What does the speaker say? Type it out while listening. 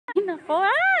Naku,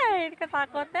 ay,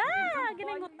 katakot.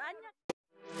 Giningutan niya.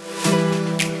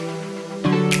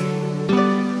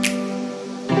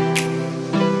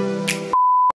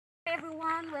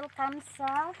 Everyone, welcome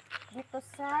dito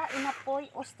sa Inapoy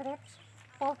Ostrich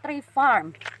Poultry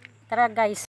Farm. Tara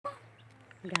guys.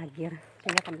 Gagir.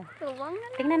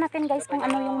 Tingnan natin guys kung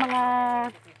ano yung mga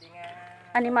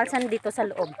animals dito sa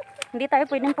loob. Hindi tayo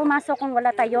pwedeng pumasok kung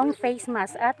wala tayong face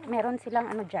mask at meron silang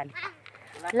ano dyan.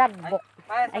 Logbook.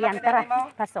 Ayan, tara.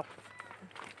 Pasok.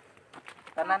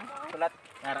 Tanan, sulat.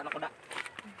 Ngaran ako na.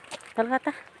 Tara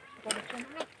ta.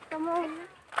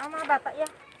 Mga bata yan.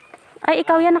 Ay,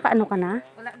 ikaw yan, nakaano ka na?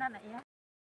 Wala na iya.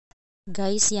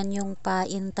 Guys, yan yung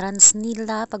pa-entrance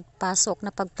nila.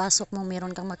 Pagpasok mo,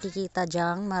 meron kang makikita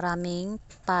dyang maraming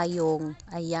payong.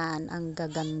 Ayan, ang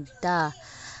gaganda.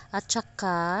 At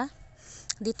saka,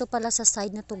 dito pala sa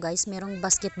side na to guys, merong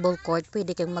basketball court.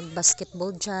 Pwede kayong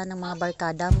mag-basketball dyan ng mga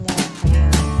barkada mo.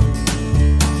 Ayan.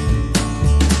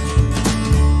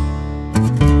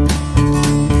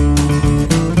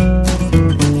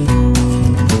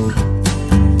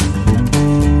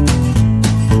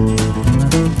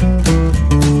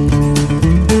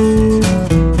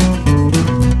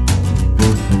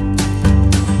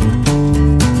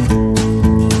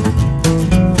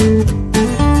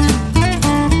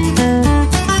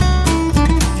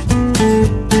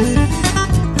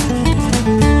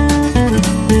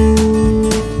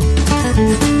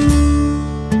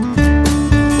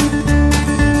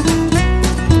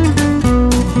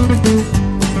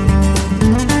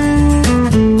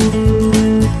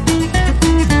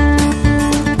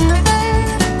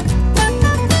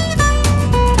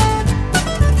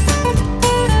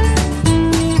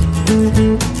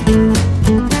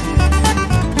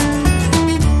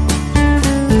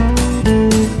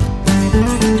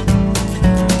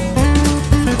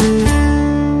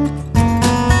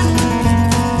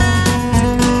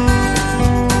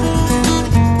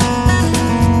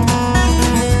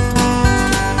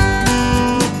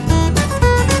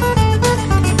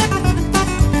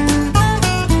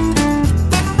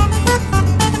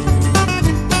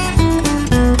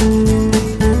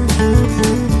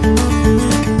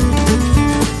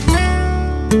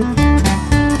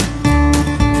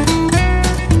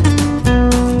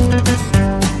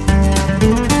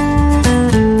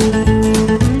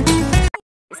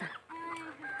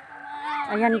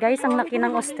 Ayan guys, ang laki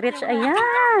ng ostrich.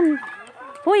 Ayan.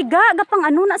 Hoy, gapang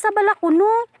ano na sa balakuno.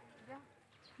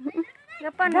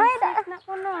 Gapan na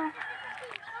kuno.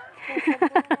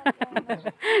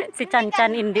 Si Chan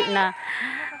hindi na.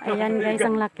 Ayan guys,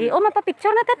 ang laki. Oh,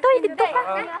 mapapicture na tatoy dito ka.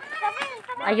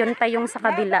 Ayun tayong sa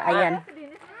kabila. Ayan.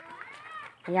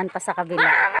 Ayan pa sa kabila.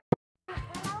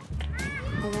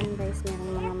 Ayan guys,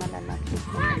 merong mga malalaki.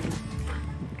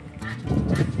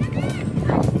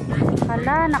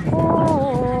 Hala, naku.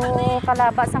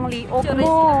 Kalabas ang liog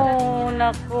mo.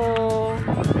 Naku.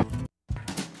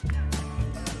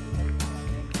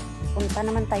 Punta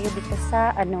naman tayo dito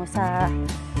sa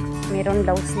meron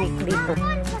daw snake dito.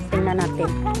 Tingnan natin.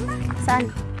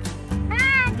 Saan?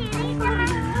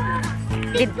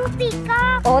 Dito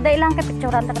peacock. Oh, dahil lang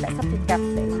kapicturan ta sa peacock.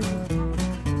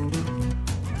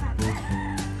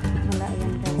 Wala,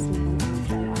 ayan guys. Meron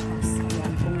dyan ahas.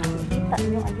 Ayan, kung nakikita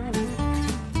nyo, ayan.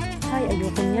 Ay,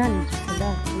 ayoko niyan.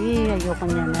 Wala. Ayoko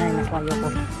niyan. Ay, naku, ayoko.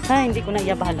 Ay, hindi ko na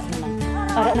iyabahala naman.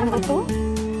 Para naman ito.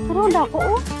 Pero wala ko,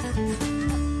 oh.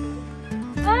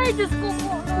 Ay, Diyos ko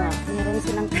po. Meron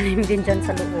silang tanim din dyan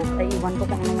sa loob. Ay, iwan ko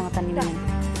kung ano mga tanim yan.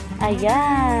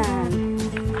 Ayan.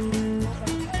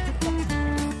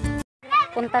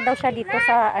 Punta daw siya dito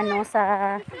sa, sa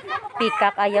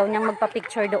peacock. Ayaw niyang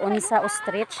magpa-picture doon sa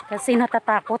ostrich kasi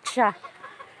natatakot siya.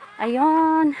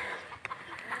 Ayun.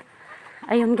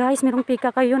 Ayun guys, merong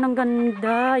peacock kayo, ang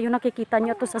ganda. Ayun, nakikita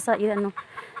niyo to sa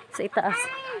itaas.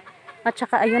 At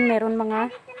saka ayun, meron mga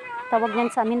tawag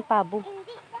niyan sa amin pabo.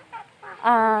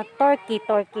 Turkey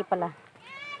pala.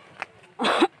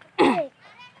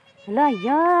 Hala,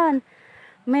 yan.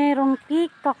 Merong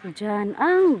peacock dyan.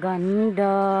 Ang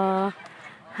ganda.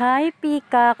 Hi,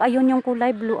 peacock. Ayun yung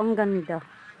kulay blue, ang ganda.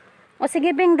 O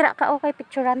sige, Beng, dra ka. Okay,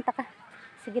 picturean ta ka.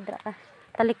 Sige, dra ka.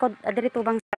 Talikod, dirito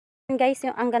bang guys,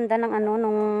 yung ang ganda ng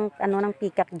ng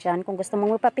peacock dyan. Kung gusto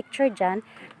mong magpa-picture dyan,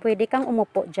 pwede kang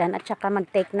umupo dyan at saka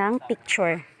mag-take ng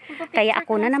picture. Kaya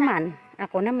ako naman.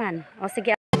 O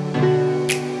sige.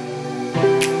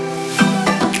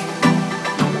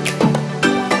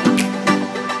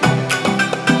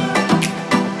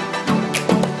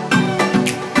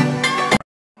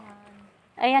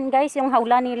 Ayan guys, yung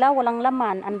hawla nila walang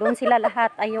laman. Andun sila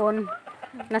lahat. Ayun,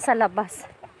 nasa labas.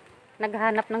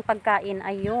 Naghahanap ng pagkain.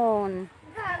 Ayun.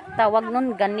 Tawag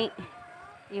nun gani.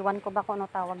 Iwan ko ba kung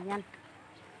ano tawag yan.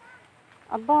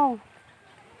 Abaw.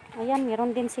 Ayan,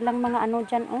 meron din silang mga ano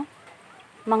dyan, oh.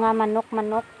 Mga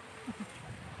manok-manok.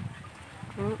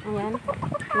 Ayan.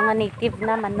 Mga native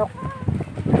na manok.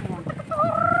 Ayan.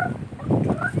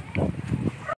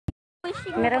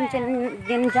 Meron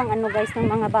din dyang ano guys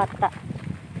ng mga bata.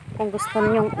 Kung gusto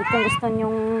nyong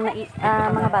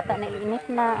mga bata na iinit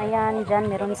na, ayan,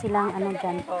 dyan, meron silang ano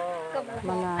dyan.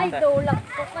 Mga Ay, dolak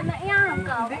ko ka na yan.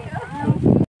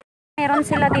 meron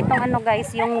sila ditong ano guys,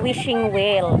 yung wishing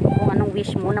well. Kung anong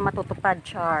wish mo na matutupad,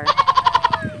 char.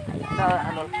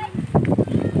 Ano?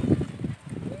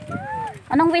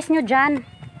 Anong wish nyo dyan?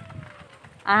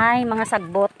 Ay, mga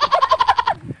sagbot.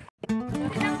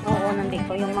 Oo,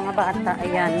 nandito yung mga bata.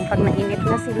 Ayan, pag nainit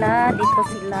na sila, dito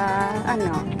sila,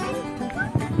 ano.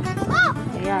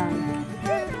 Ayan.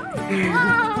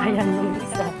 Ayan yung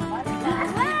isa.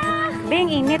 Bing,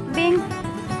 init, Bing.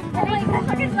 Oh my God,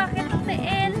 sakit-sakit ang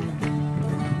tiin.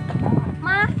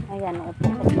 Ma? Ayan, upo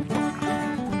ko dito.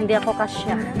 Hindi ako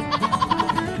kasya.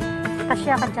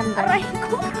 Kasya ka dyan, guys. Aray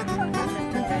ko.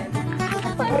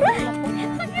 Aray!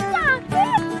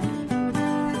 Sakit-sakit!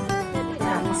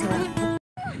 Marami sila.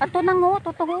 Ato na ngo,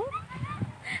 totoo.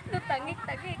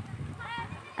 Tangik-tangik.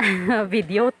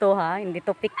 Video to ha, hindi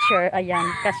to picture. Ayan,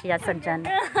 kasya sa dyan.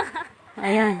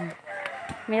 Ayan.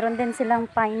 Meron din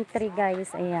silang pine tree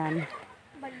guys. Ayan.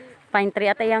 Pine tree.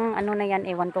 At yung ano na yan,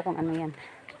 ewan ko kung ano yan.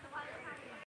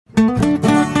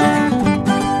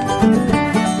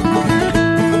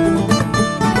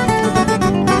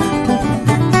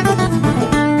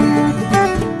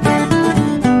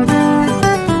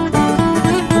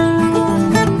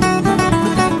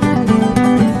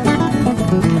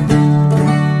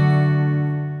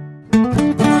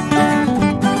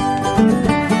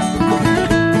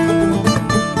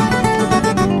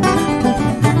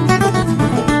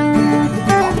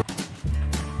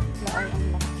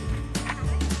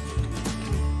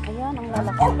 Ayan, ang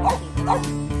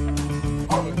lalaki-laki.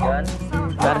 Yan.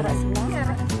 Para sila.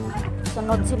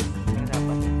 Sunod sila.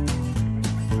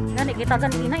 Gani, kita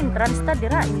ganina, entrance ta,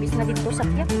 dira. Imbis na dito sa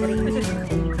kyak, dira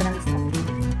entrance ta.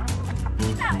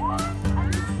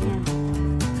 Ayan.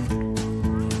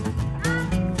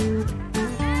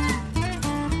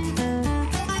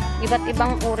 Iba't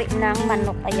ibang uri ng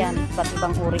manok. Ayan, iba't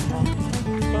ibang uri.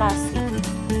 Classic.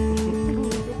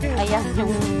 Ayan,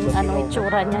 yung ano,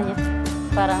 itsura niya.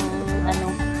 Parang ano.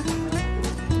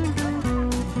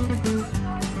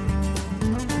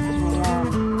 Ayan.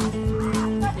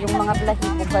 Yung mga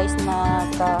blahipo guys na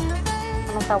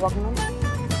anong tawag nun?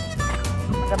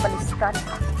 Magabaliskan.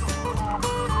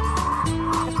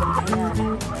 Ayan.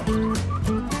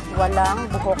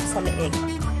 Walang buhok sa leeg.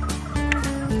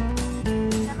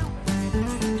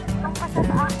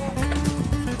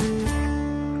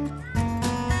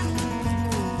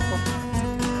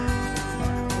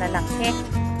 Lalaki.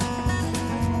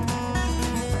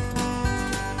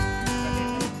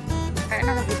 Ay,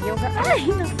 naka-video ka. Ay,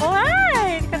 naku,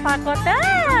 ay. Katakot na.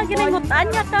 Ginimutan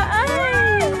niya ka,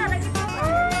 ay.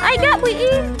 Ay, gaboy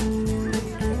eh.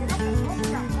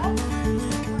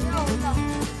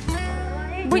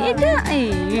 Buy ida.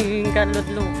 Ay,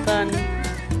 kaludlukan.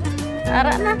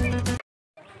 Ara na.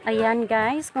 Ayan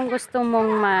guys, kung gusto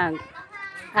mong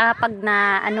pag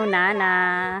na, ano na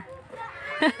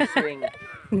Swing.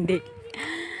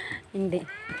 Hindi.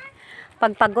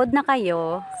 Pag pagod na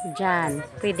kayo, dyan.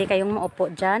 Pwede kayong maupo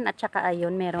dyan. At saka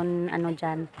ayun, meron ano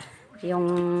dyan.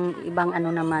 Yung ibang ano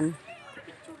naman.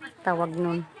 Tawag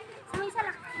nun.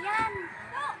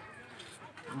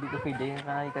 Hindi ko pwede yung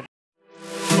nakaikat.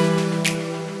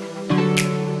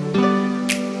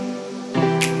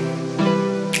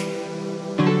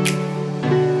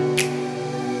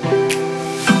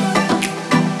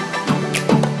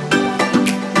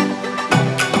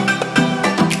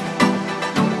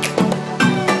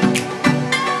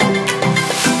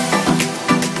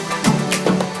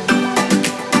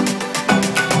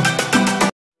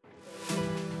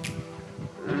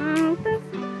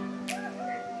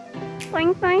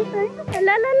 Toing, toing, toing.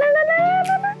 La, la, la, la, la,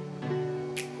 la, la.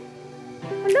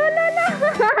 La, la, la.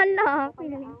 Hala,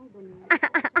 piling.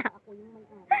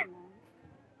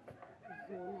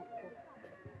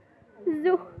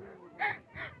 Zoo.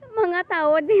 Mga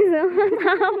tao dito.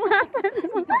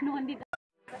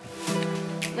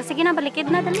 Sige na,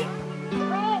 balikid na, dali.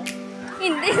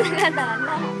 Hindi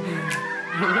nakadala.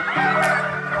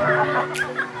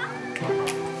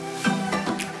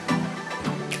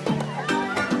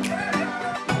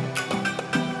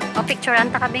 O, picturean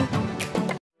ta ka, Bing.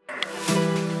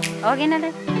 Okay na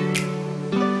rin.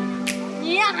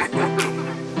 Yeah.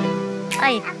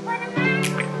 Ay.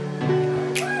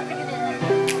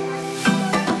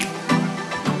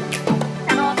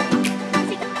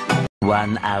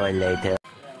 1 hour later.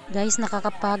 Guys,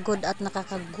 nakakapagod at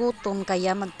nakakagutom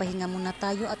kaya magpahinga muna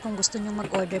tayo at kung gusto nyo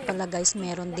mag-order pala guys,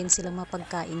 meron din silang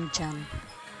mapagkain dyan.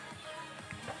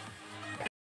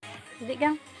 Hindi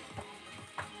gang.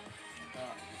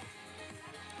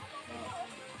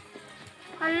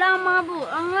 Hala, mga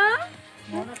buang ha?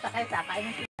 Muna sakay, sakay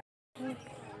na.